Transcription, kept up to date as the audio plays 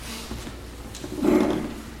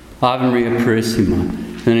Ave Maria Purissima.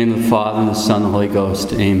 In the name of the Father, and the Son, and the Holy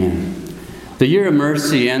Ghost. Amen. The year of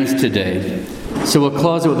mercy ends today, so we'll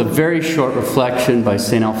close it with a very short reflection by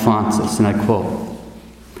St. Alphonsus, and I quote,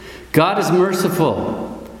 God is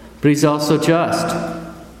merciful, but he's also just,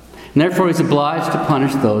 and therefore he's obliged to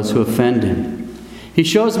punish those who offend him. He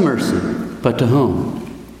shows mercy, but to whom?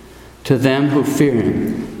 To them who fear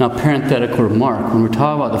him. Now, parenthetical remark, when we're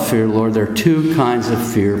talking about the fear of the Lord, there are two kinds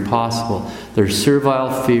of fear possible. There's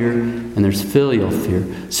servile fear and there's filial fear.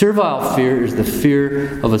 Servile fear is the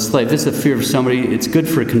fear of a slave. This is a fear of somebody, it's good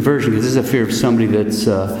for a conversion because this is a fear of somebody that's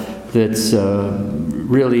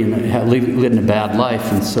really living a bad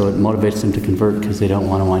life, and so it motivates them to convert because they don't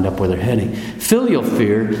want to wind up where they're heading. Filial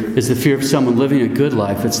fear is the fear of someone living a good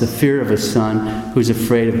life. It's the fear of a son who's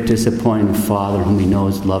afraid of disappointing a father whom he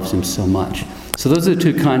knows loves him so much. So those are the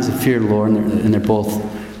two kinds of fear of the Lord, and they're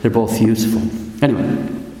both useful. Anyway,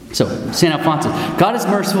 so St. Alphonsus, God is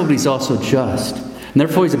merciful, but he's also just, and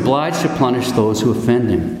therefore he's obliged to punish those who offend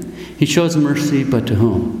him. He shows mercy, but to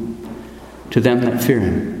whom? To them that fear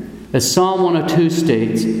him. As Psalm 102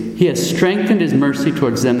 states, he has strengthened his mercy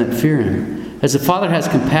towards them that fear him. As the Father has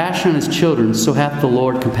compassion on his children, so hath the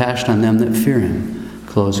Lord compassion on them that fear him.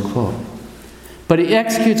 Close quote. But he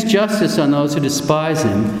executes justice on those who despise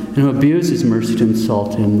him and who abuse his mercy to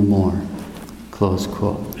insult him the more. Close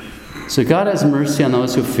quote. So God has mercy on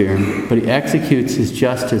those who fear him, but he executes his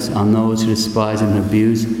justice on those who despise him and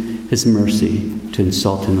abuse his mercy to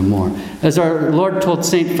insult him the more. As our Lord told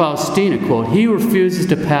St. Faustina, quote, he who refuses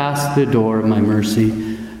to pass the door of my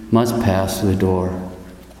mercy must pass the door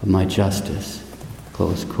of my justice.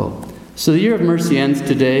 Close quote. So the year of mercy ends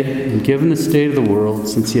today, and given the state of the world,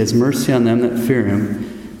 since he has mercy on them that fear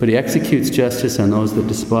him, but he executes justice on those that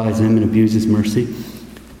despise him and abuse his mercy,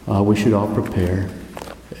 we should all prepare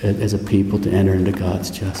as a people to enter into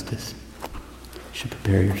God's justice. You should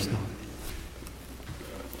prepare yourself.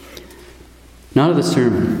 Now to the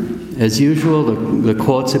sermon. As usual, the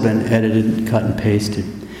quotes have been edited, cut and pasted.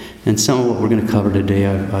 And some of what we're going to cover today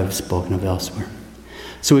I've spoken of elsewhere.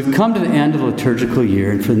 So we've come to the end of the liturgical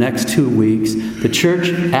year, and for the next 2 weeks, the Church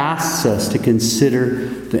asks us to consider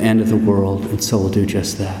the end of the world, and so we'll do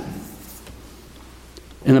just that.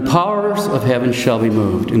 And the powers of heaven shall be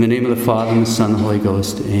moved. In the name of the Father, and the Son, and the Holy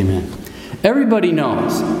Ghost. Amen. Everybody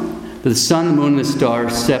knows that the sun, the moon, and the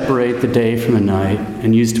stars separate the day from the night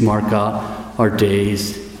and used to mark out our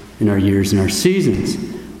days and our years and our seasons.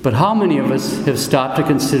 But how many of us have stopped to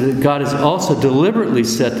consider that God has also deliberately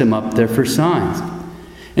set them up there for signs?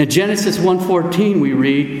 In Genesis 1:14 we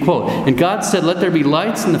read, quote, and God said, let there be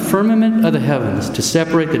lights in the firmament of the heavens to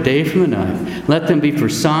separate the day from the night. Let them be for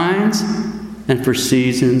signs and for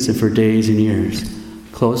seasons and for days and years.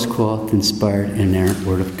 Close quote, inspired inerrant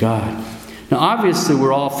word of God. Now obviously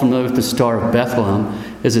we're all familiar with the Star of Bethlehem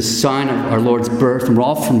as a sign of our Lord's birth, and we're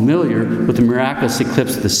all familiar with the miraculous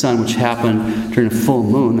eclipse of the sun which happened during a full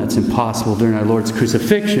moon. That's impossible during our Lord's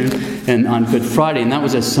crucifixion and on Good Friday, and that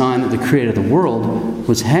was a sign that the Creator of the world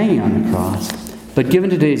was hanging on the cross. But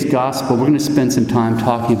given today's gospel, we're going to spend some time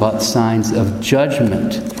talking about signs of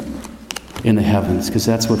judgment in the heavens, because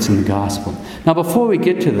that's what's in the gospel. Now before we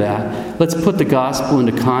get to that, let's put the gospel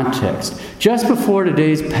into context. Just before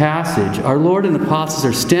today's passage, our Lord and the apostles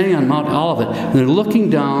are standing on Mount Olivet, and they're looking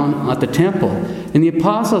down at the temple. And the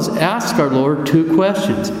apostles ask our Lord 2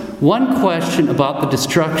 questions. One question about the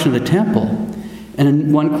destruction of the temple,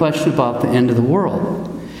 and one question about the end of the world.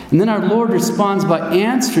 And then our Lord responds by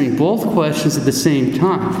answering both questions at the same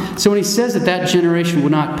time. So when he says that generation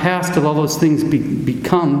would not pass till all those things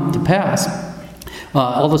become to pass,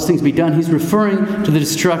 all those things be done, he's referring to the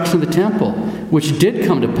destruction of the temple, which did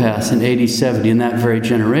come to pass in AD 70 in that very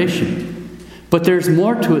generation. But there's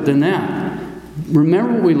more to it than that.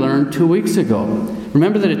 Remember what we learned 2 weeks ago.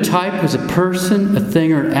 Remember that a type is a person, a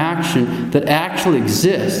thing, or an action that actually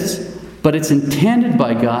exists, but it's intended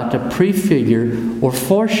by God to prefigure or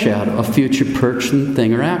foreshadow a future person,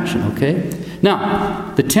 thing, or action, okay?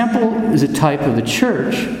 Now, the temple is a type of the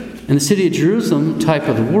church, and the city of Jerusalem, type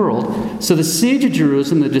of the world. So the siege of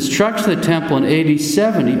Jerusalem, the destruction of the temple in AD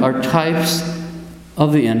 70 are types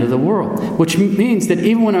of the end of the world. Which means that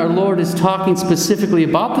even when our Lord is talking specifically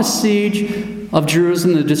about the siege of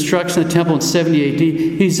Jerusalem, the destruction of the temple in 70 AD,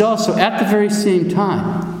 he's also at the very same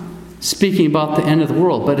time speaking about the end of the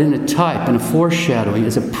world, but in a type, in a foreshadowing,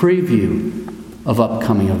 as a preview of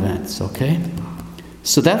upcoming events, okay?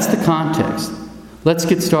 So that's the context. Let's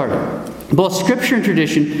get started. Both Scripture and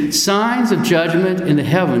tradition, signs of judgment in the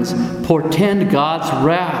heavens portend God's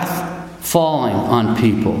wrath falling on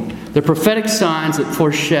people. They're prophetic signs that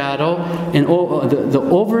foreshadow the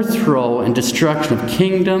overthrow and destruction of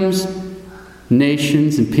kingdoms,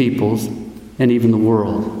 nations and peoples, and even the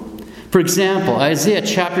world. For example, Isaiah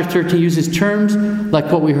chapter 13 uses terms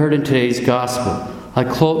like what we heard in today's gospel. I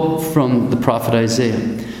quote from the prophet Isaiah.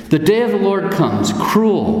 "The day of the Lord comes,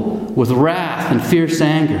 cruel, with wrath and fierce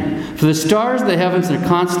anger. For the stars of the heavens and their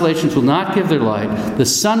constellations will not give their light. The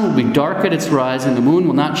sun will be dark at its rising, the moon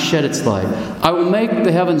will not shed its light. I will make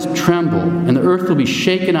the heavens tremble, and the earth will be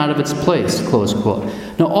shaken out of its place." Close quote.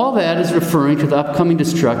 Now all that is referring to the upcoming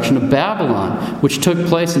destruction of Babylon, which took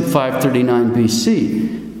place in 539 BC.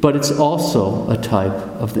 But it's also a type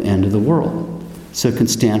of the end of the world. So it can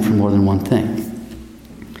stand for more than one thing.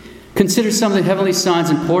 Consider some of the heavenly signs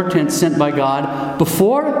and portents sent by God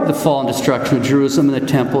before the fall and destruction of Jerusalem and the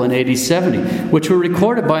temple in AD 70, which were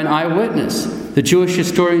recorded by an eyewitness, the Jewish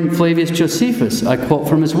historian Flavius Josephus. I quote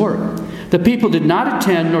from his work. "The people did not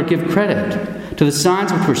attend nor give credit to the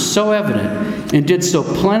signs which were so evident and did so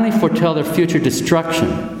plainly foretell their future destruction.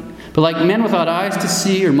 But like men without eyes to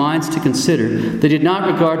see or minds to consider, they did not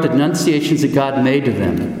regard the denunciations that God made to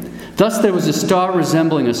them. Thus there was a star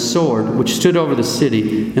resembling a sword, which stood over the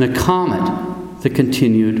city, and a comet that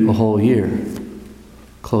continued a whole year."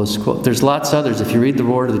 Close quote. There's lots others. If you read the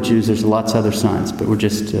Word of the Jews, there's lots of other signs, but we're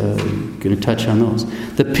just going to touch on those.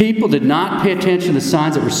 "The people did not pay attention to the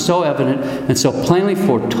signs that were so evident and so plainly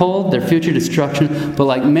foretold their future destruction, but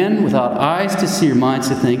like men without eyes to see or minds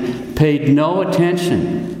to think, paid no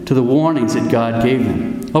attention to the warnings that God gave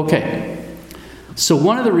them." Okay. So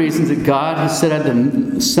one of the reasons that God has set out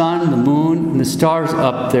the sun, the moon, and the stars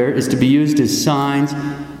up there is to be used as signs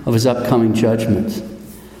of His upcoming judgments.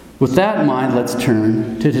 With that in mind, let's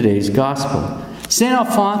turn to today's gospel. St.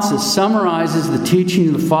 Alphonsus summarizes the teaching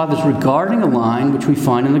of the Fathers regarding a line which we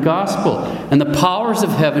find in the gospel, "And the powers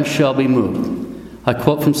of heaven shall be moved." I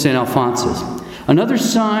quote from St. Alphonsus. "Another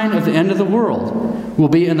sign of the end of the world will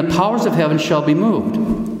be, and the powers of heaven shall be moved.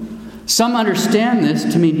 Some understand this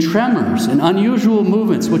to mean tremors and unusual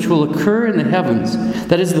movements which will occur in the heavens.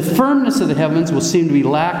 That is, the firmness of the heavens will seem to be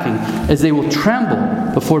lacking as they will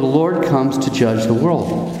tremble before the Lord comes to judge the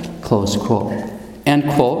world." Close quote. End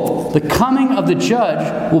quote. "The coming of the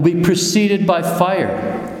judge will be preceded by fire.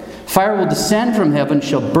 Fire will descend from heaven,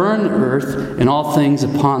 shall burn the earth and all things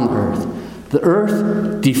upon the earth. The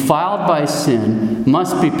earth, defiled by sin,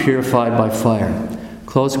 must be purified by fire."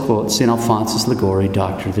 Close quote, St. Alphonsus Liguori,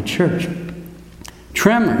 Doctor of the Church.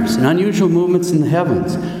 Tremors and unusual movements in the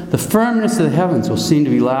heavens. The firmness of the heavens will seem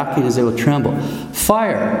to be lacking as they will tremble.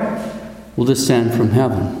 Fire will descend from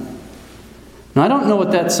heaven. Now, I don't know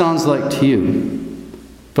what that sounds like to you,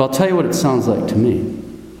 but I'll tell you what it sounds like to me.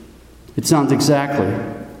 It sounds exactly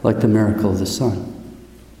like the miracle of the sun.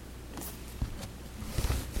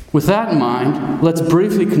 With that in mind, let's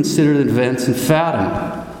briefly consider the events in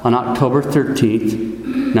Fatima on October 13th,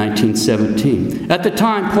 1917. At the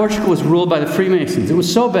time, Portugal was ruled by the Freemasons. It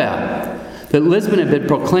was so bad that Lisbon had been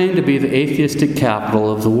proclaimed to be the atheistic capital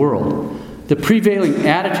of the world. The prevailing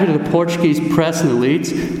attitude of the Portuguese press and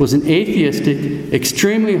elites was an atheistic,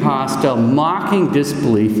 extremely hostile, mocking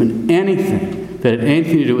disbelief in anything that had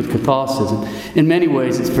anything to do with Catholicism. In many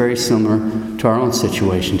ways, it's very similar to our own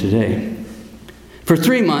situation today. For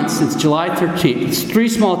 3 months, since July 13th, 3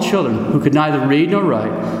 small children who could neither read nor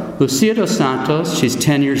write, Lucia dos Santos, she's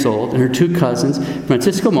 10 years old, and her 2 cousins,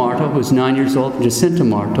 Francisco Marto, who's 9 years old, and Jacinta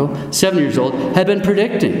Marto, 7 years old, had been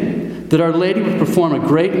predicting that Our Lady would perform a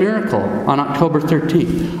great miracle on October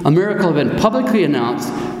 13th. A miracle had been publicly announced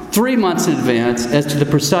 3 months in advance as to the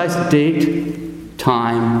precise date,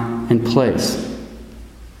 time, and place.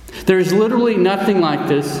 There is literally nothing like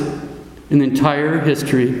this in the entire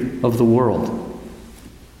history of the world.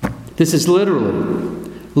 This is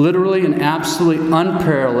literally an absolutely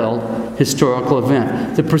unparalleled historical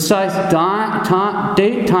event. The precise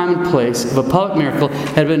date, time, and place of a public miracle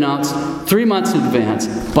had been announced 3 months in advance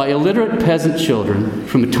by illiterate peasant children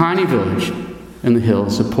from a tiny village in the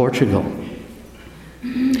hills of Portugal.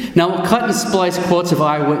 Now we'll cut and splice quotes of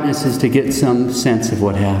eyewitnesses to get some sense of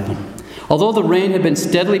what happened. Although the rain had been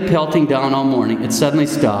steadily pelting down all morning, it suddenly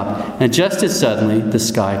stopped, and just as suddenly, the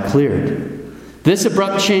sky cleared. This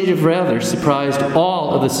abrupt change of weather surprised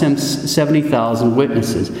all of the 70,000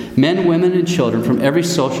 witnesses, men, women, and children from every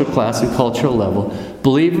social class and cultural level,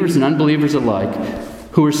 believers and unbelievers alike,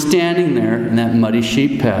 who were standing there in that muddy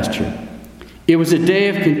sheep pasture. It was a day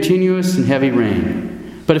of continuous and heavy rain.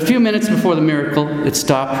 But a few minutes before the miracle, it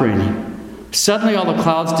stopped raining. Suddenly all the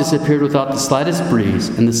clouds disappeared without the slightest breeze,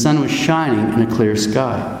 and the sun was shining in a clear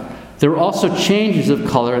sky. There were also changes of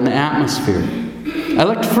color in the atmosphere. I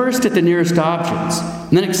looked first at the nearest objects,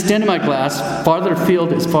 and then extended my glass farther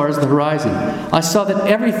afield as far as the horizon. I saw that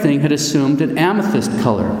everything had assumed an amethyst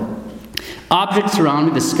color. Objects around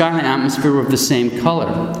me, the sky and the atmosphere, were of the same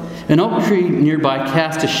color. An oak tree nearby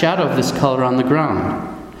cast a shadow of this color on the ground.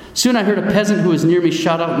 Soon I heard a peasant who was near me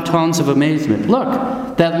shout out in tones of amazement,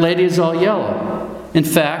 "Look, that lady is all yellow." In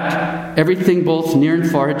fact, everything both near and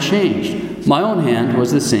far had changed. My own hand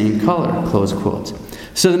was the same color, close quotes.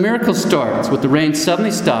 So the miracle starts with the rain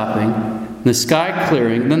suddenly stopping, the sky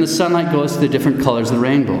clearing, then the sunlight goes to the different colors of the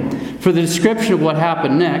rainbow. For the description of what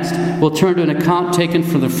happened next, we'll turn to an account taken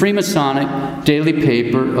from the Freemasonic Daily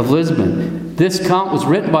Paper of Lisbon. This account was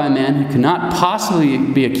written by a man who cannot possibly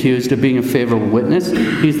be accused of being a favorable witness.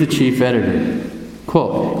 He's the chief editor.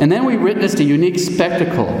 Quote, "And then we witnessed a unique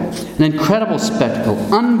spectacle, an incredible spectacle,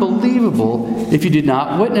 unbelievable if you did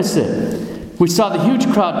not witness it. We saw the huge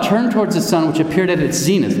crowd turn towards the sun, which appeared at its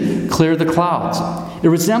zenith, clear the clouds. It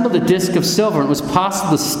resembled a disk of silver, and it was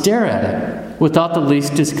possible to stare at it without the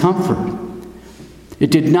least discomfort.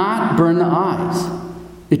 It did not burn the eyes.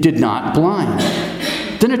 It did not blind.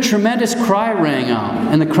 Then a tremendous cry rang out,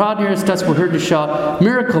 and the crowd nearest us were heard to shout,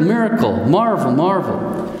 'Miracle, miracle, marvel,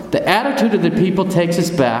 marvel.' The attitude of the people takes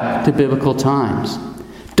us back to biblical times.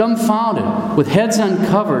 Dumbfounded, with heads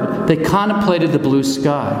uncovered, they contemplated the blue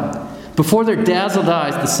sky. Before their dazzled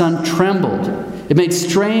eyes, the sun trembled. It made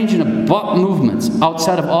strange and abrupt movements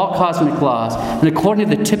outside of all cosmic laws, and according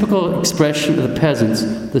to the typical expression of the peasants,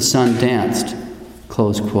 the sun danced."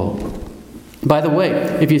 Close quote. By the way,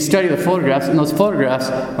 if you study the photographs, and those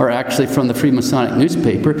photographs are actually from the Freemasonic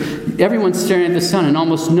newspaper, everyone's staring at the sun and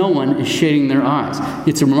almost no one is shading their eyes.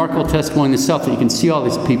 It's a remarkable testimony in itself that you can see all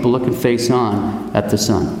these people looking face on at the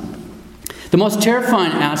sun. The most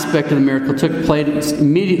terrifying aspect of the miracle took place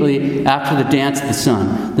immediately after the dance of the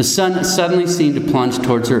sun. The sun suddenly seemed to plunge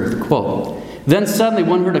towards earth. Quote, "Then suddenly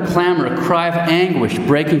one heard a clamor, a cry of anguish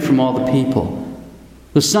breaking from all the people.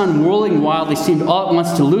 The sun, whirling wildly, seemed all at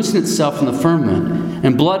once to loosen itself from the firmament,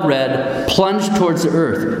 and blood red plunged towards the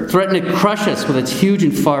earth, threatening to crush us with its huge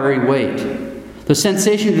and fiery weight. The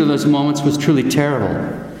sensation of those moments was truly terrible.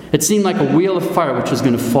 It seemed like a wheel of fire which was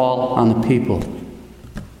going to fall on the people."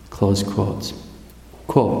 Close quotes.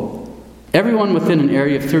 Quote, "Everyone within an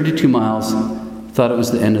area of 32 miles thought it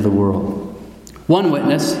was the end of the world. One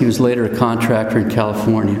witness, he was later a contractor in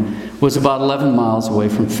California, was about 11 miles away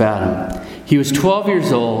from Fathom. He was 12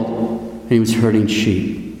 years old, and he was herding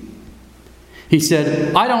sheep. He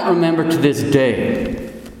said, 'I don't remember to this day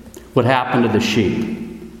what happened to the sheep.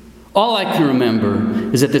 All I can remember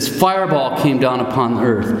is that this fireball came down upon the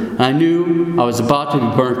earth, and I knew I was about to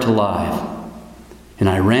be burnt alive. And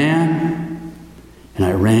I ran, and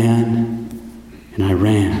I ran, and I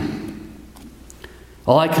ran.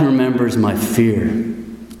 All I can remember is my fear.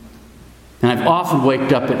 And I've often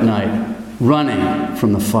waked up at night running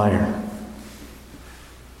from the fire.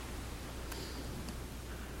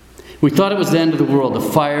 We thought it was the end of the world. The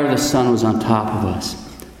fire of the sun was on top of us.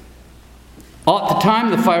 All at the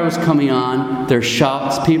time the fire was coming on, their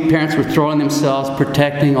shouts, parents were throwing themselves,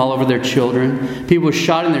 protecting all over their children. People were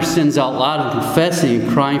shouting their sins out loud and confessing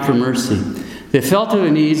and crying for mercy. They fell to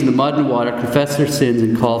their knees in the mud and water, confessed their sins,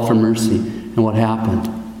 and called for mercy. And what happened?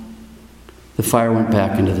 The fire went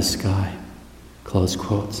back into the sky." Close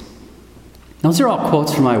quotes. Those are all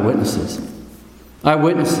quotes from eyewitnesses.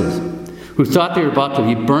 Eyewitnesses who thought they were about to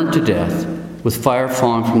be burnt to death with fire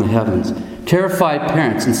falling from the heavens. Terrified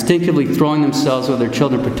parents instinctively throwing themselves over their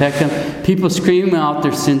children to protect them. People screaming out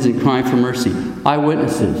their sins and crying for mercy.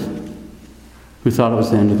 Eyewitnesses who thought it was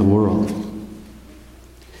the end of the world.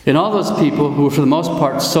 And all those people, who were for the most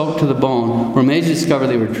part soaked to the bone, were amazed to discover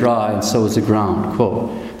they were dry, and so was the ground. Quote,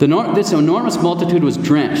 "This enormous multitude was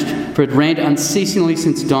drenched, for it rained unceasingly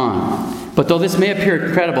since dawn. But though this may appear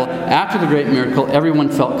incredible, after the great miracle, everyone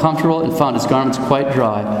felt comfortable and found his garments quite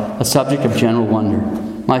dry, a subject of general wonder.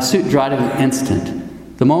 My suit dried in an instant.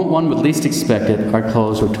 The moment one would least expect it, our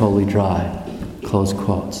clothes were totally dry." Close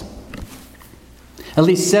quotes. At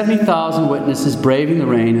least 70,000 witnesses braving the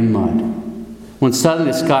rain and mud. When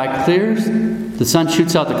suddenly the sky clears, the sun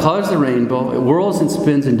shoots out the colors of the rainbow, it whirls and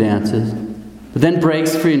spins and dances, but then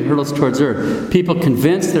breaks free and hurtles towards earth. People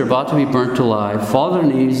convinced they're about to be burnt alive, fall to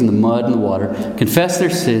their knees in the mud and the water, confess their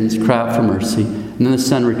sins, cry out for mercy, and then the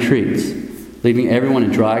sun retreats, leaving everyone in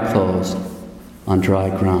dry clothes on dry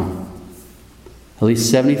ground. At least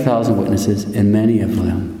 70,000 witnesses, and many of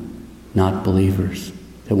them not believers,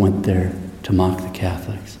 that went there to mock the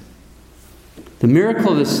Catholics. The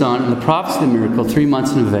miracle of the sun and the prophecy of the miracle 3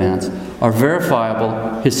 months in advance are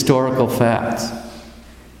verifiable historical facts.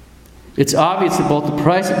 It's obvious that both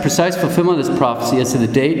the precise fulfillment of this prophecy as to the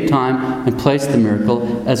date, time, and place of the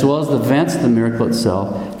miracle, as well as the events of the miracle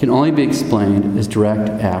itself, can only be explained as direct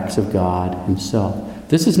acts of God Himself.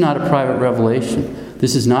 This is not a private revelation.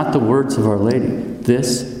 This is not the words of Our Lady.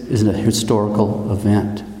 This is a historical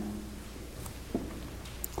event.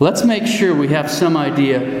 Let's make sure we have some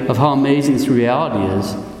idea of how amazing this reality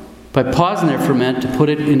is by pausing there for a minute to put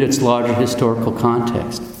it into its larger historical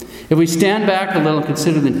context. If we stand back a little and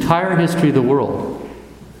consider the entire history of the world,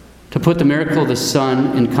 to put the miracle of the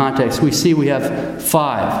sun in context, we see we have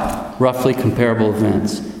 5 roughly comparable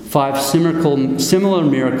events. 5 similar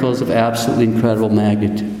miracles of absolutely incredible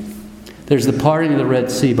magnitude. There's the parting of the Red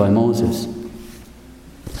Sea by Moses.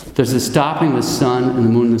 There's the stopping of the sun and the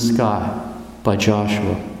moon in the sky by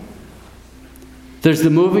Joshua. There's the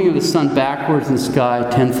moving of the sun backwards in the sky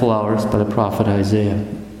 10 full hours by the prophet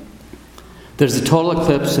There's the total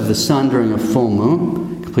eclipse of the sun during a full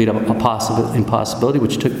moon, complete impossibility,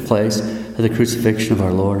 which took place at the crucifixion of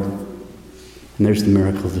our Lord. And there's the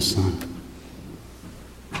miracle of the sun.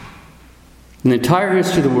 In the entire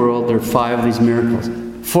history of the world, there are 5 of these miracles.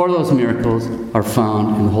 4 of those miracles are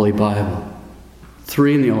found in the Holy Bible.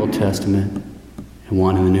 3 in the Old Testament and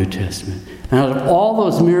 1 in the New Testament. And out of all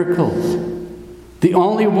those miracles, the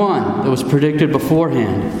only one that was predicted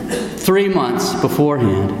beforehand, 3 months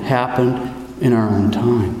beforehand, happened in our own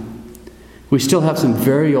time. We still have some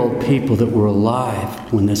very old people that were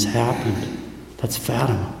alive when this happened. That's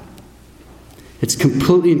Fatima. It's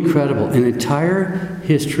completely incredible. In the entire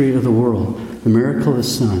history of the world, the miracle of the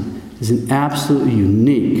sun is an absolutely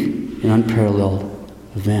unique and unparalleled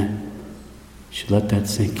event. You should let that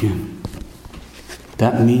sink in.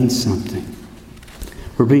 That means something.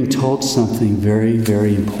 We're being told something very,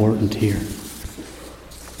 very important here.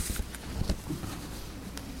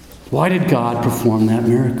 Why did God perform that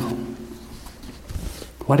miracle?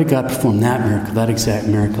 Why did God perform that miracle, that exact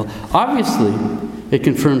miracle? Obviously, it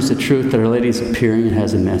confirms the truth that Our Lady is appearing and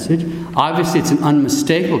has a message. Obviously, it's an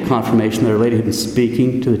unmistakable confirmation that Our Lady had been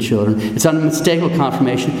speaking to the children. It's unmistakable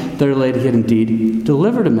confirmation that Our Lady had indeed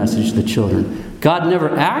delivered a message to the children. God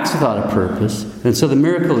never acts without a purpose, and so the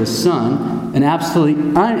miracle of the sun, an absolutely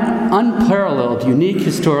unparalleled, unique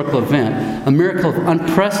historical event, a miracle of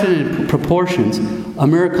unprecedented proportions, a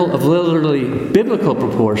miracle of literally biblical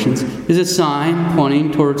proportions, is a sign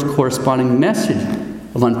pointing towards a corresponding message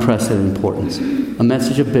of unprecedented importance, a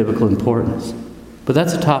message of biblical importance. But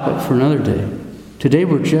that's a topic for another day. Today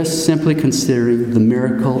we're just simply considering the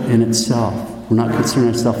miracle in itself. We're not considering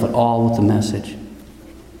ourselves at all with the message.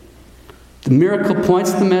 The miracle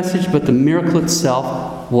points to the message, but the miracle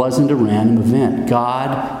itself wasn't a random event.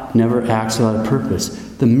 God never acts without a purpose.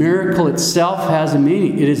 The miracle itself has a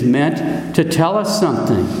meaning. It is meant to tell us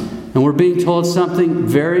something. And we're being told something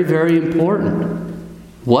very, very important.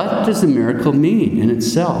 What does the miracle mean in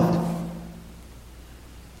itself?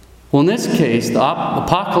 Well, in this case, the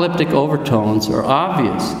apocalyptic overtones are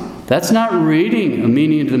obvious. That's not reading a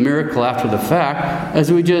meaning into the miracle after the fact,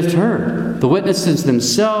 as we just heard. The witnesses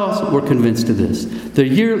themselves were convinced of this. The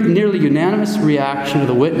nearly unanimous reaction of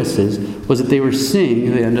the witnesses was that they were seeing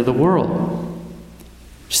the end of the world.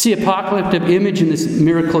 See, apocalyptic image in this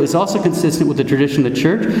miracle is also consistent with the tradition of the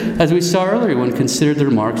church, as we saw earlier when considered the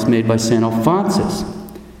remarks made by St. Alphonsus.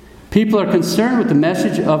 People are concerned with the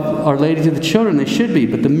message of Our Lady to the children. They should be,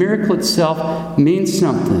 but the miracle itself means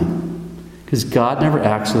something, because God never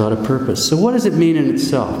acts without a purpose. So what does it mean in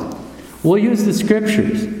itself? We'll use the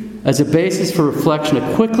Scriptures as a basis for reflection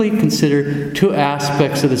to quickly consider 2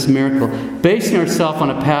 aspects of this miracle, basing ourselves on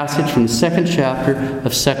a passage from the 2nd chapter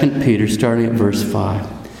of 2 Peter, starting at verse 5.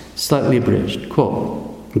 Slightly abridged.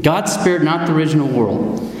 Quote, God spared not the original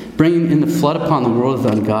world, bringing in the flood upon the world of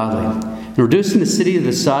the ungodly, and reducing the city of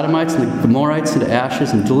the Sodomites and the Gomorrites into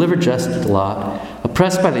ashes, and delivered justice to Lot,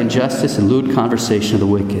 oppressed by the injustice and lewd conversation of the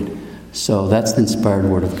wicked. So that's the inspired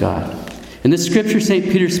word of God. In this scripture, St.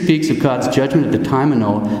 Peter speaks of God's judgment at the time of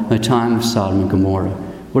Noah and the time of Sodom and Gomorrah.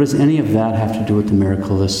 What does any of that have to do with the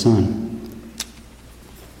miracle of the sun?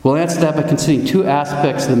 We'll answer that by considering 2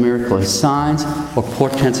 aspects of the miracle as signs or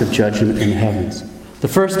portents of judgment in the heavens. The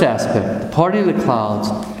first aspect, the parting of the clouds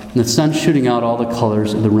and the sun shooting out all the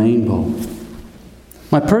colors of the rainbow.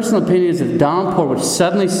 My personal opinion is that the downpour which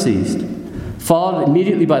suddenly ceased, followed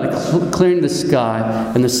immediately by the clearing of the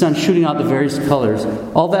sky and the sun shooting out the various colors,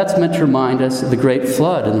 all that's meant to remind us of the great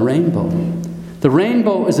flood and the rainbow. The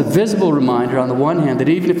rainbow is a visible reminder, on the one hand, that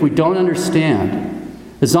even if we don't understand,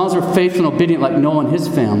 as long as we're faithful and obedient like Noah and his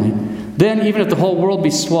family, then even if the whole world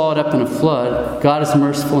be swallowed up in a flood, God is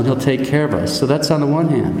merciful and He'll take care of us. So that's on the one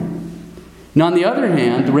hand. Now, on the other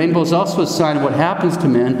hand, the rainbow is also a sign of what happens to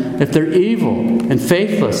men if they're evil and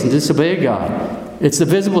faithless and disobey God. It's the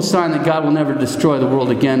visible sign that God will never destroy the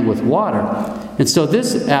world again with water. And so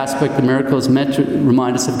this aspect of the miracle is meant to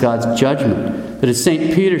remind us of God's judgment. But as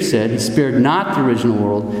St. Peter said, he spared not the original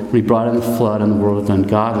world when he brought in the flood on the world of the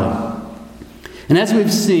ungodly. And as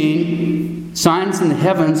we've seen, signs in the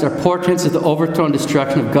heavens are portents of the overthrow and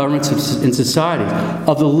destruction of governments and societies,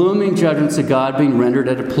 of the looming judgments of God being rendered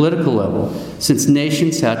at a political level, since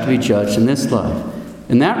nations have to be judged in this life.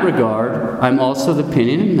 In that regard, I'm also of the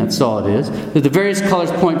opinion, and that's all it is, that the various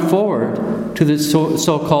colors point forward to the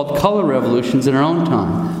so-called color revolutions in our own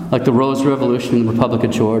time, like the Rose Revolution in the Republic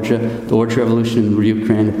of Georgia, the Orange Revolution in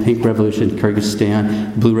Ukraine, the Pink Revolution in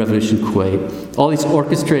Kyrgyzstan, the Blue Revolution in Kuwait. All these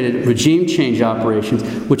orchestrated regime change operations,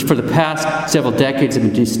 which for the past several decades have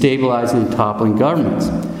been destabilizing and toppling governments.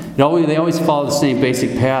 They always follow the same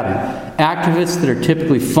basic pattern. Activists that are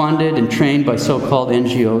typically funded and trained by so-called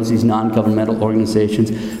NGOs, these non-governmental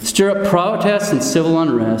organizations, stir up protests and civil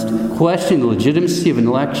unrest, question the legitimacy of an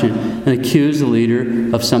election, and accuse the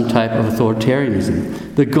leader of some type of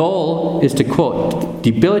authoritarianism. The goal is to, quote,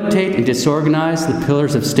 debilitate and disorganize the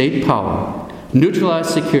pillars of state power,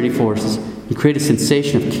 neutralize security forces, and create a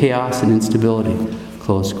sensation of chaos and instability,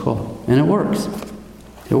 close quote. And it works.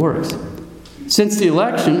 It works. Since the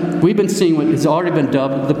election, we've been seeing what has already been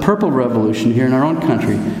dubbed the Purple Revolution here in our own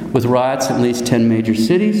country, with riots in at least 10 major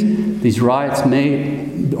cities. These riots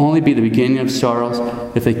may only be the beginning of sorrows.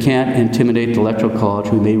 If they can't intimidate the Electoral College,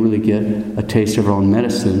 we may really get a taste of our own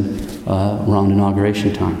medicine around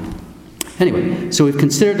inauguration time. Anyway, so we've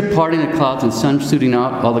considered the parting of the clouds and sun shooting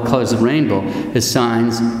out all the colors of the rainbow as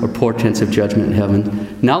signs or portents of judgment in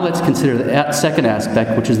heaven. Now let's consider the second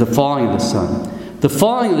aspect, which is the falling of the sun. The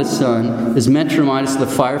falling of the sun is meant to remind us of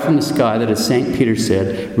the fire from the sky that, as St. Peter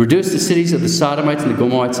said, reduced the cities of the Sodomites and the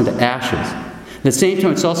Gomorrites into ashes. At the same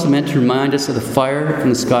time, it's also meant to remind us of the fire from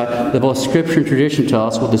the sky that both Scripture and tradition tell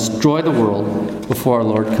us will destroy the world before our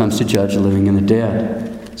Lord comes to judge the living and the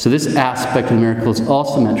dead. So this aspect of the miracle is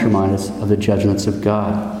also meant to remind us of the judgments of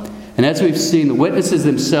God. And as we've seen, the witnesses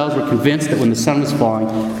themselves were convinced that when the sun was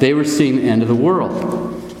falling, they were seeing the end of the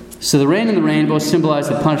world. So the rain and the rainbow symbolize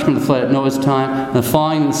the punishment of the flood at Noah's time, and the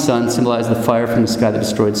falling of the sun symbolized the fire from the sky that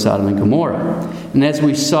destroyed Sodom and Gomorrah. And as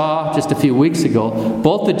we saw just a few weeks ago,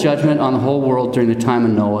 both the judgment on the whole world during the time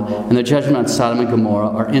of Noah and the judgment on Sodom and Gomorrah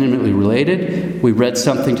are intimately related. We read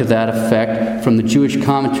something to that effect from the Jewish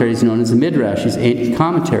commentaries known as the Midrash, these ancient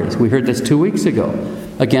commentaries. We heard this 2 weeks ago.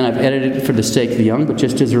 Again, I've edited it for the sake of the young, but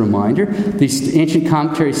just as a reminder, these ancient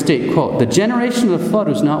commentaries state, quote, the generation of the flood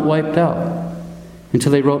was not wiped out until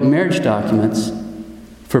they wrote marriage documents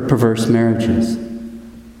for perverse marriages.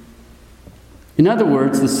 In other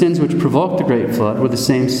words, the sins which provoked the great flood were the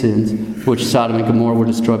same sins for which Sodom and Gomorrah were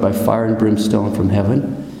destroyed by fire and brimstone from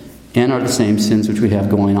heaven, and are the same sins which we have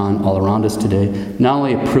going on all around us today, not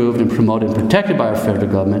only approved and promoted and protected by our federal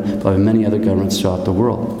government, but by many other governments throughout the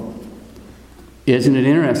world. Isn't it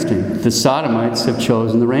interesting? The Sodomites have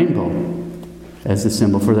chosen the rainbow as the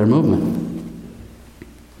symbol for their movement.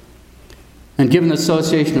 And given the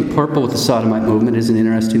association of purple with the Sodomite movement, isn't it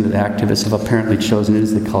interesting that activists have apparently chosen it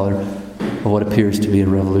as the color of what appears to be a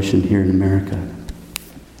revolution here in America?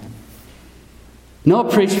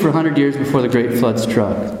 Noah preached for 100 years before the great flood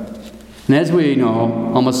struck. And as we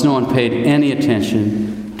know, almost no one paid any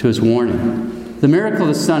attention to his warning. The miracle of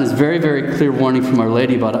the sun is very, very clear warning from Our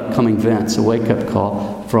Lady about upcoming events, a wake-up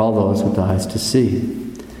call for all those with eyes to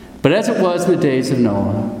see. But as it was in the days of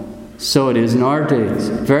Noah, so it is in our days.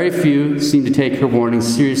 Very few seem to take her warning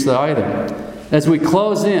seriously either. As we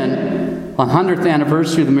close in on 100th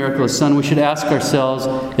anniversary of the miracle of the sun, we should ask ourselves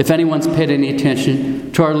if anyone's paid any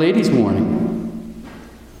attention to Our Lady's warning.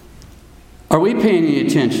 Are we paying any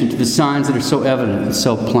attention to the signs that are so evident and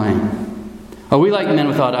so plain? Are we like men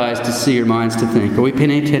without eyes to see or minds to think? Are we paying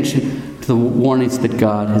any attention to the warnings that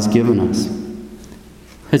God has given us?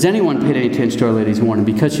 Has anyone paid any attention to Our Lady's warning?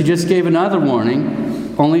 Because she just gave another warning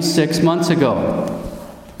only 6 months ago.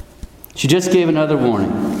 She just gave another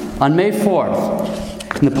warning. On May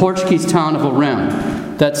 4th, in the Portuguese town of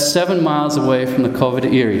Orem, that's 7 miles away from the Cova de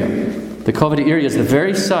Iria. The Cova de Iria is the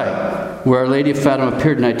very site where Our Lady of Fatima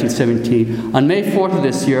appeared in 1917. On May 4th of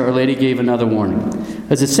this year, Our Lady gave another warning.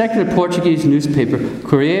 As the secular Portuguese newspaper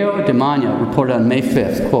Correio de Manhã reported on May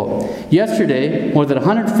 5th, quote, yesterday, more than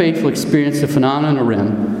 100 faithful experienced the phenomenon in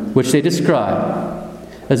Orem, which they describe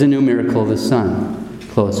as a new miracle of the sun.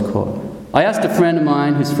 Close quote. I asked a friend of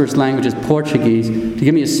mine whose first language is Portuguese to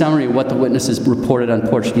give me a summary of what the witnesses reported on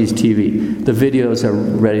Portuguese TV. The videos are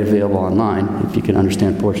readily available online if you can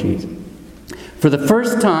understand Portuguese. For the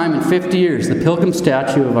first time in 50 years, the pilgrim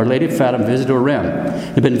statue of Our Lady of Fatima visited Orem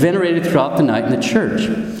had been venerated throughout the night in the church.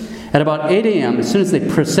 At about 8 a.m., as soon as they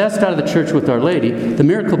processed out of the church with Our Lady, the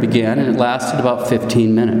miracle began, and it lasted about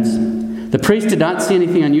 15 minutes. The priest did not see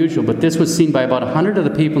anything unusual, but this was seen by about 100 of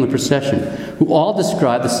the people in the procession, who all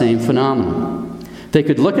described the same phenomenon. They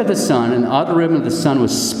could look at the sun, and the outer rim of the sun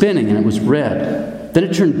was spinning, and it was red. Then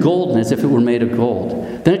it turned golden, as if it were made of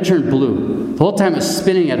gold. Then it turned blue. The whole time it was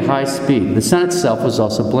spinning at high speed. The sun itself was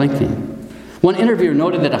also blinking. One interviewer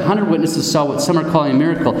noted that 100 witnesses saw what some are calling a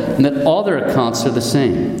miracle, and that all their accounts are the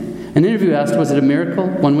same. An interviewer asked, was it a miracle?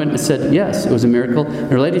 One witness said, yes, it was a miracle,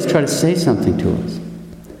 and Our Lady's tried to say something to us.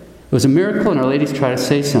 It was a miracle, and Our Lady's tried to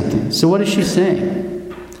say something. So what is she saying?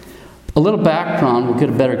 A little background will get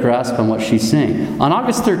a better grasp on what she's saying. On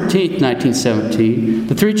August 13th, 1917,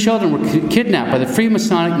 the 3 children were kidnapped by the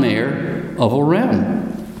Freemasonic mayor of Orem.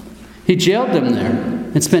 He jailed them there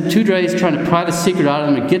and spent 2 days trying to pry the secret out of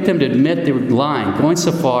them and get them to admit they were lying, going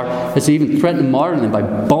so far as to even threaten to martyr them by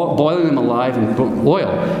boiling them alive in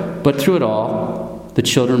oil. But through it all, the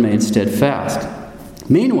children remained steadfast.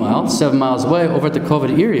 Meanwhile, 7 miles away, over at the Cova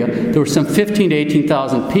de Iria, there were some 15,000 to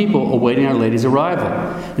 18,000 people awaiting Our Lady's arrival.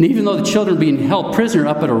 And even though the children were being held prisoner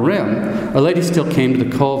up at Orem, Our Lady still came to the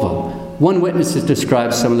Cova. One witness has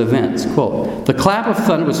described some of the events. Quote, the clap of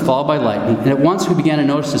thunder was followed by lightning, and at once we began to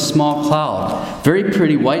notice a small cloud, very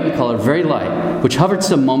pretty, white in color, very light, which hovered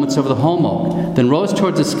some moments over the holm oak, then rose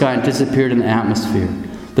towards the sky and disappeared in the atmosphere.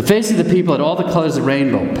 The faces of the people had all the colors of the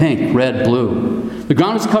rainbow, pink, red, blue. The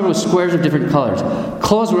ground was covered with squares of different colors.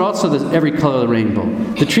 Clothes were also every color of the rainbow.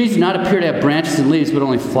 The trees did not appear to have branches and leaves, but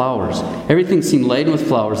only flowers. Everything seemed laden with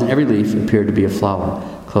flowers, and every leaf appeared to be a flower.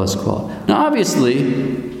 Close quote. Now,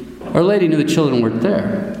 obviously, Our Lady knew the children weren't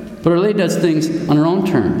there, but Our Lady does things on her own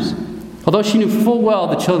terms. Although she knew full well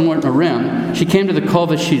the children weren't in Orem, she came to the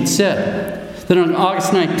Cova as she had said. Then on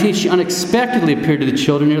August 19th, she unexpectedly appeared to the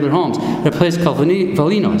children near their homes at a place called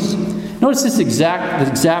Valinos. Notice the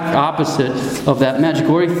exact opposite of that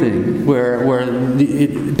Medjugorje thing, where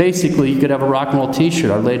basically you could have a rock and roll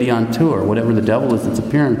T-shirt, Our Lady on tour, whatever the devil is that's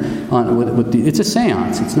appearing on. It's a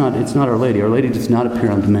seance. It's not Our Lady. Our Lady does not appear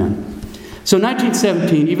on demand. So in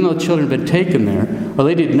 1917, even though the children had been taken there, Our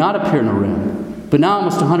Lady did not appear in Orem. But now,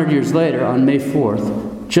 almost 100 years later, on May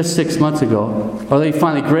 4th, just 6 months ago, Our Lady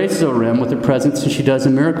finally graces Orem with her presence, and she does a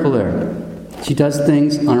miracle there. She does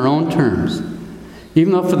things on her own terms.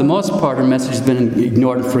 Even though for the most part her message has been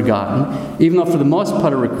ignored and forgotten, even though for the most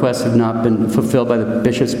part her requests have not been fulfilled by the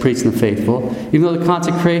bishops, priests, and the faithful, even though the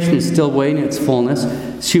consecration is still waiting its fullness,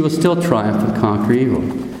 she will still triumph and conquer evil.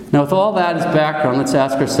 Now, with all that as background, let's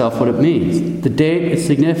ask ourselves what it means. The date is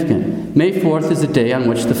significant. May 4th is the day on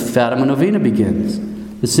which the Fatima Novena begins.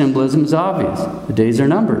 The symbolism is obvious. The days are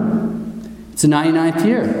numbered. It's the 99th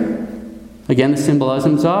year. Again, the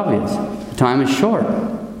symbolism is obvious. The time is short.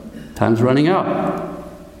 Time's running out.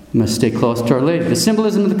 We must stay close to Our Lady. The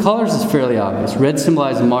symbolism of the colors is fairly obvious. Red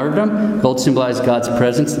symbolizes martyrdom, gold symbolizes God's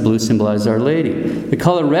presence, the blue symbolizes Our Lady. The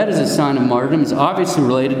color red as a sign of martyrdom is obviously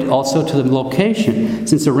related also to the location,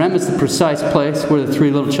 since Orem is the precise place where the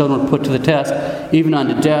 3 little children were put to the test, even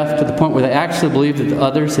unto death, to the point where they actually believed that the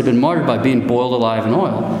others had been martyred by being boiled alive in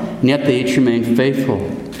oil, and yet they each remained faithful.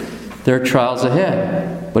 There are trials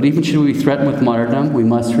ahead, but even should we be threatened with martyrdom, we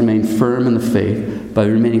must remain firm in the faith by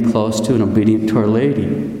remaining close to and obedient to Our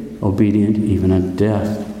Lady. Obedient even unto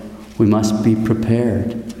death. We must be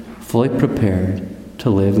prepared, fully prepared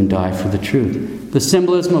to live and die for the truth. The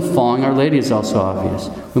symbolism of following Our Lady is also obvious.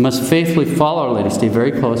 We must faithfully follow Our Lady, stay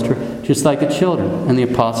very close to her, just like the children and the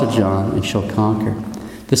Apostle John, and she'll conquer.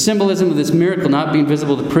 The symbolism of this miracle not being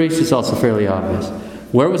visible to priests is also fairly obvious.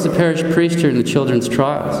 Where was the parish priest during the children's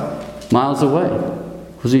trials? Miles away.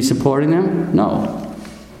 Was he supporting them? No.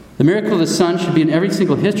 The miracle of the sun should be in every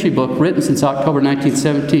single history book written since October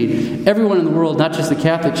 1917. Everyone in the world, not just the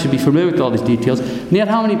Catholics, should be familiar with all these details. And yet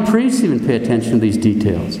how many priests even pay attention to these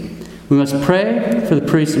details? We must pray for the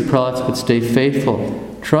priests and prelates, but stay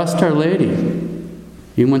faithful. Trust Our Lady,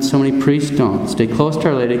 even when so many priests don't. Stay close to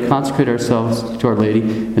Our Lady, consecrate ourselves to Our Lady,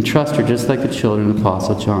 and trust her just like the children of the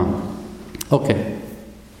Apostle John. Okay.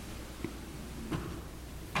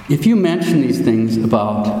 If you mention these things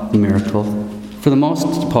about the miracle, for the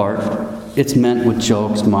most part, it's meant with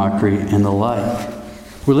jokes, mockery, and the like.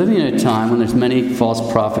 We're living in a time when there's many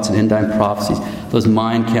false prophets and end-time prophecies, those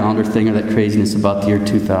Mayan calendar thing or that craziness about the year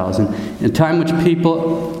 2000, in a time in which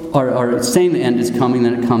people are saying the end is coming,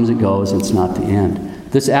 then it comes and goes, and it's not the end.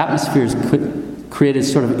 This atmosphere is created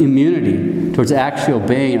sort of immunity towards actually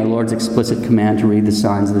obeying our Lord's explicit command to read the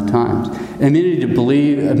signs of the times.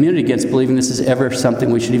 Immunity against believing this is ever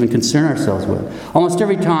something we should even concern ourselves with. Almost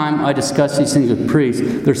every time I discuss these things with priests,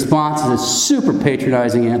 the response is a super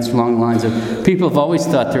patronizing answer along the lines of, people have always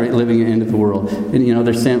thought they're living in the end of the world. And,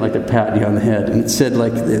 they're saying it like they're patting you on the head. And it said,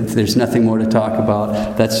 like, if there's nothing more to talk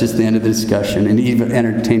about, that's just the end of the discussion. And even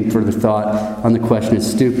entertain further thought on the question is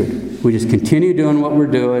stupid. We just continue doing what we're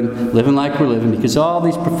doing, living like we're living, because all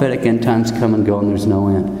these prophetic end times come and go and there's no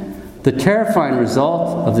end. The terrifying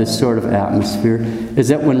result of this sort of atmosphere is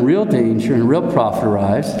that when real danger and real prophet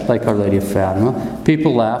arrives, like Our Lady of Fatima,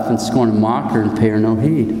 people laugh and scorn and mock her and pay her no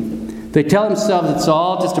heed. They tell themselves it's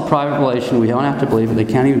all just a private revelation. We don't have to believe it. They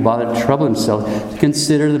can't even bother to trouble themselves to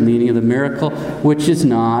consider the meaning of the miracle, which is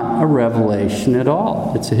not a revelation at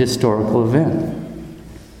all. It's a historical event.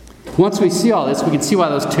 Once we see all this, we can see why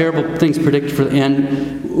those terrible things predicted for the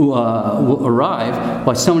end will arrive,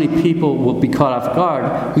 why so many people will be caught off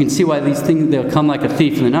guard. We can see why these things, they'll come like a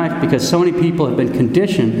thief in the night, because so many people have been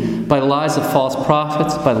conditioned by the lies of false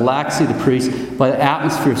prophets, by the laxity of the priests, by the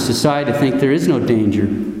atmosphere of society to think there is no danger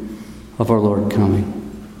of our Lord coming.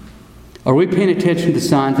 Are we paying attention to the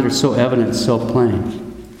signs that are so evident, so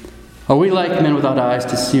plain? Are we like men without eyes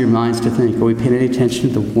to see or minds to think? Are we paying any attention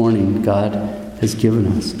to the warning God has given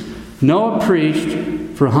us? Noah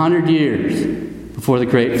preached for 100 years before the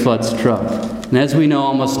great flood struck. And as we know,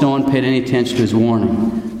 almost no one paid any attention to his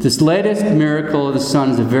warning. This latest miracle of the sun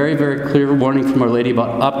is a very, very clear warning from Our Lady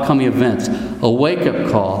about upcoming events, a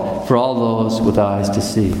wake-up call for all those with eyes to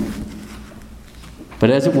see. But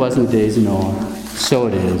as it was in the days of Noah, so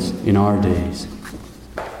it is in our days.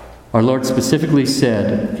 Our Lord specifically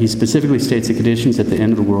said, He specifically states the conditions at the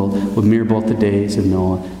end of the world will mirror both the days of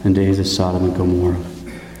Noah and days of Sodom and Gomorrah.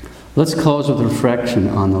 Let's close with a reflection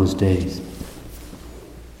on those days.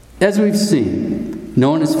 As we've seen,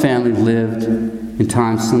 Noah and his family lived in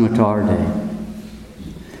times similar to our day.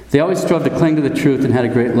 They always strove to cling to the truth and had a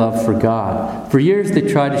great love for God. For years they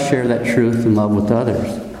tried to share that truth and love with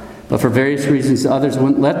others. But for various reasons, others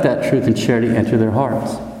wouldn't let that truth and charity enter their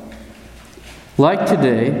hearts. Like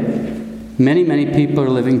today, many, many people are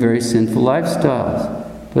living very sinful lifestyles.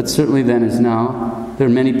 But certainly then as now, there are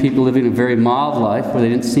many people living a very mild life where they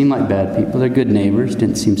didn't seem like bad people. They're good neighbors,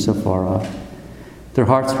 didn't seem so far off. Their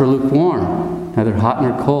hearts were lukewarm, neither hot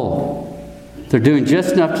nor cold. They're doing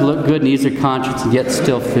just enough to look good and ease their conscience and yet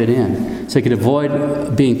still fit in. So they could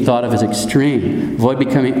avoid being thought of as extreme, avoid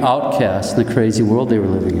becoming outcasts in the crazy world they were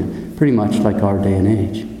living in, pretty much like our day and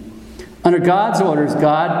age. Under God's orders,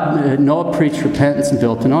 Noah preached repentance and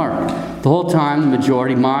built an ark. The whole time, the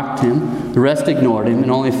majority mocked him, the rest ignored him,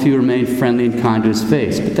 and only a few remained friendly and kind to his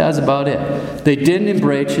face. But that was about it. They didn't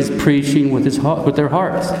embrace his preaching with their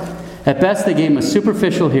hearts. At best, they gave him a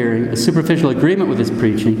superficial hearing, a superficial agreement with his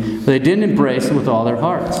preaching, but they didn't embrace it with all their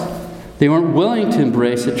hearts. They weren't willing to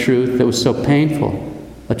embrace a truth that was so painful,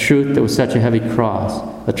 a truth that was such a heavy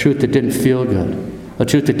cross, a truth that didn't feel good, a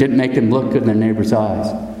truth that didn't make them look good in their neighbor's eyes,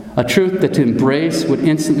 a truth that to embrace would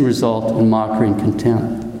instantly result in mockery and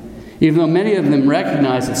contempt. Even though many of them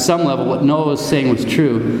recognized at some level what Noah was saying was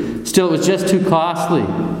true, still it was just too costly,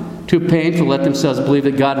 too painful to let themselves believe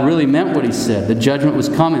that God really meant what He said, that judgment was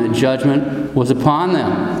coming, that judgment was upon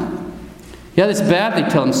them. Yeah, it's bad, they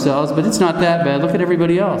tell themselves, but it's not that bad. Look at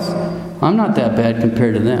everybody else. I'm not that bad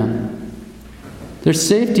compared to them. There's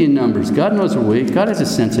safety in numbers. God knows we're weak. God has a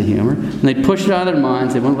sense of humor. And they push it out of their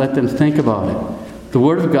minds. They won't let them think about it. The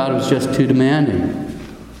Word of God was just too demanding.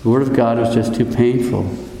 The Word of God was just too painful,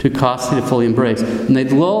 too costly to fully embrace. And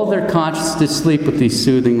they'd lull their conscience to sleep with these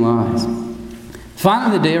soothing lies.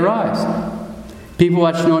 Finally, the day arrives. People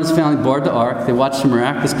watched Noah and his family board the ark. They watched the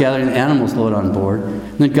miraculous gathering of animals load on board.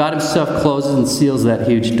 And then God Himself closes and seals that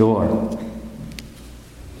huge door.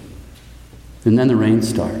 And then the rain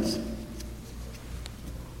starts.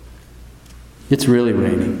 It's really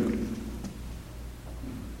raining.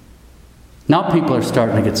 Now people are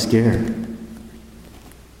starting to get scared.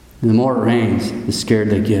 And the more it rains, the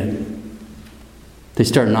scared they get. They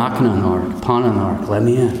start knocking on the ark, pounding on the ark. Let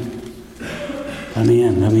me in. Let me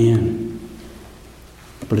in. Let me in.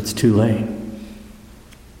 But it's too late.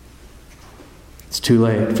 It's too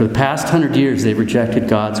late. For the past 100 years, they've rejected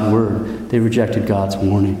God's word. They rejected God's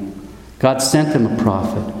warning. God sent them a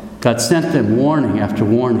prophet. God sent them warning after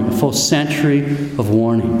warning, a full century of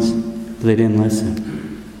warnings. But they didn't listen.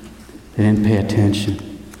 They didn't pay attention.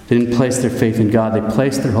 They didn't place their faith in God. They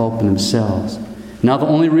placed their hope in themselves. Now the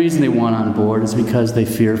only reason they want on board is because they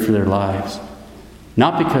fear for their lives.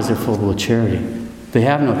 Not because they're full of charity. They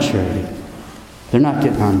have no charity. They're not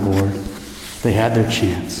getting on board. They had their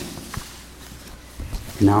chance.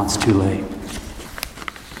 And now it's too late.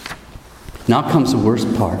 Now comes the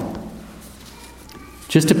worst part.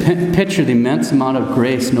 Just to picture the immense amount of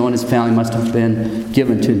grace Noah and his family must have been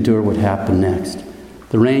given to endure what happened next.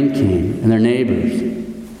 The rain came, and their neighbors,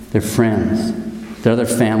 their friends, their other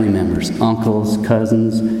family members, uncles,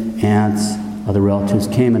 cousins, aunts, other relatives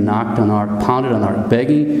came and knocked on the ark, pounded on the ark,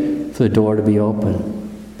 begging for the door to be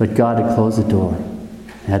open. But God had closed the door.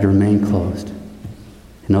 It had to remain closed.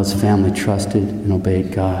 And Noah's family trusted and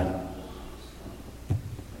obeyed God.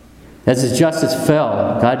 As his justice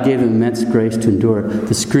fell, God gave them immense grace to endure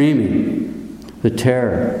the screaming, the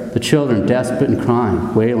terror, the children desperate and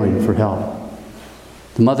crying, wailing for help.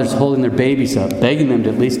 The mothers holding their babies up, begging them to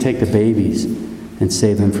at least take the babies and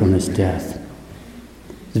save them from this death.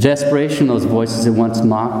 The desperation of those voices that once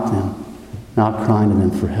mocked them, now crying to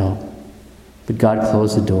them for help. But God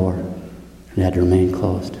closed the door, and it had to remain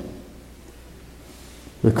closed.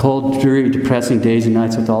 The cold, dreary, depressing days and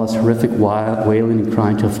nights with all this horrific wailing and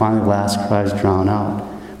crying until finally the last cries drown out,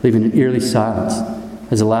 leaving an eerie silence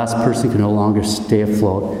as the last person could no longer stay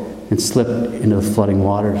afloat and slipped into the flooding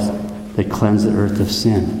waters that cleansed the earth of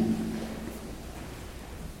sin.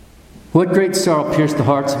 What great sorrow pierced the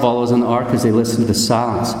hearts of all those on the ark as they listened to the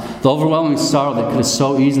silence, the overwhelming sorrow that could have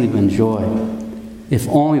so easily been joy. If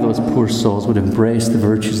only those poor souls would embrace the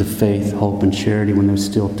virtues of faith, hope, and charity when there was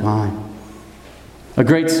still time. A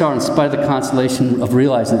great sorrow in spite of the consolation of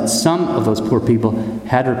realizing that some of those poor people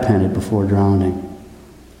had repented before drowning.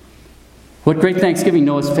 What great thanksgiving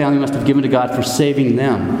Noah's family must have given to God for saving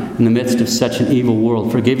them in the midst of such an evil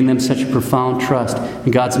world, for giving them such a profound trust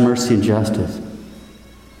in God's mercy and justice.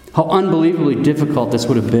 How unbelievably difficult this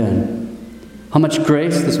would have been. How much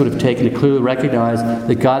grace this would have taken to clearly recognize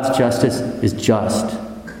that God's justice is just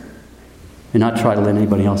and not try to let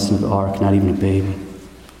anybody else into the ark, not even a baby.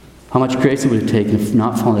 How much grace it would have taken to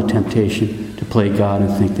not fall into temptation to play God and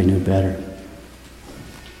think they knew better.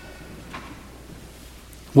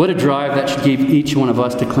 What a drive that should give each one of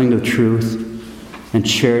us to cling to the truth and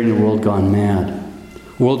charity in a world gone mad.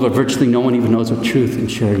 A world where virtually no one even knows what truth and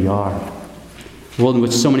charity are. A world in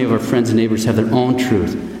which so many of our friends and neighbors have their own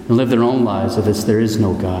truth and live their own lives of this there is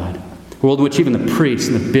no God. A world in which even the priests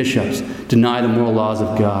and the bishops deny the moral laws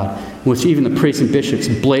of God. In which even the priests and bishops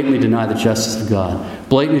blatantly deny the justice of God.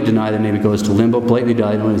 Blatantly deny that anybody goes to limbo. Blatantly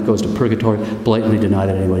deny that anybody goes to purgatory. Blatantly deny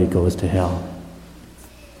that anybody goes to hell.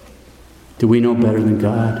 Do we know better than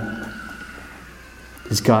God?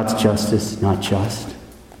 Is God's justice not just?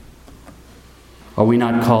 Are we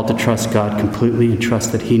not called to trust God completely and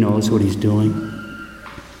trust that He knows what He's doing?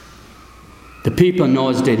 The people in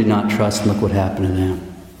Noah's day did not trust, and look what happened to them.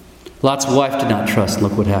 Lot's wife did not trust, and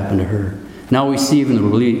look what happened to her. Now we see even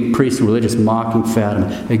the priests and religious mocking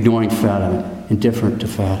Fatima, ignoring Fatima, indifferent to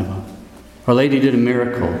Fatima. Our Lady did a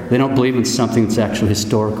miracle. They don't believe in something that's actually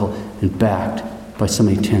historical and backed by so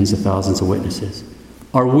many tens of thousands of witnesses.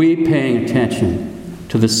 Are we paying attention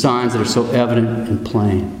to the signs that are so evident and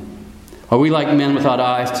plain? Are we like men without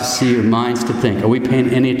eyes to see or minds to think? Are we paying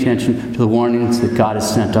any attention to the warnings that God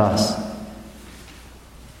has sent us?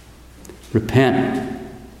 Repent.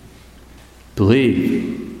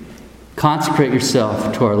 Believe. Consecrate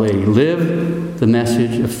yourself to Our Lady. Live the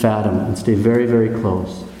message of Fatima and stay very, very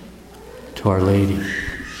close to Our Lady.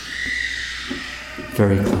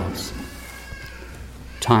 Very close.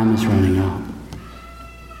 Time is running out.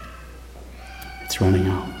 It's running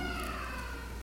out.